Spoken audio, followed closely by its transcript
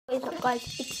What's up,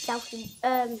 guys? It's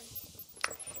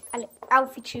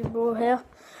Alfie Tuber here.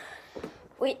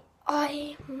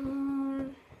 I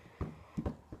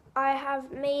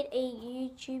have made a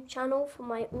YouTube channel for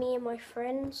me and my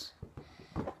friends.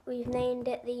 We've named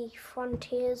it the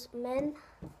Frontiers Men.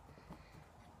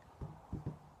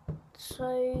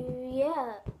 So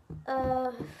yeah,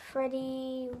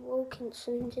 Freddie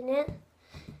Wilkinson's in it.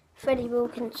 Freddie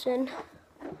Wilkinson.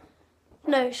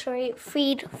 No, sorry,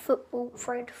 Fred Football.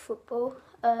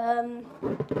 And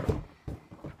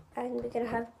we're gonna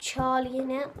have Charlie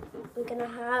in it. We're gonna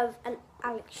have an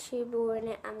Alex Tuber in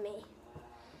it and me.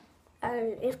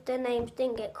 And if their names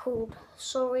didn't get called,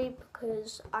 sorry,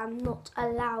 because I'm not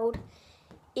allowed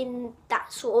in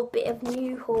that sort of bit of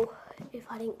Newhall if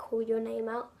I didn't call your name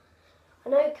out. I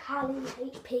know Callie,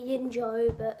 HP and Joe,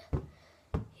 but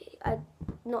I'm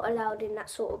not allowed in that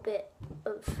sort of bit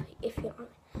of, if you know.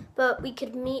 But we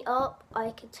could meet up,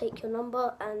 I could take your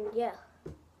number, and yeah.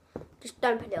 Just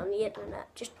don't put it on the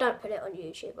internet. Just don't put it on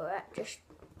YouTube, alright? Just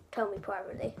tell me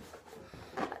privately.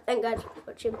 Thank you guys for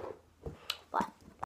watching.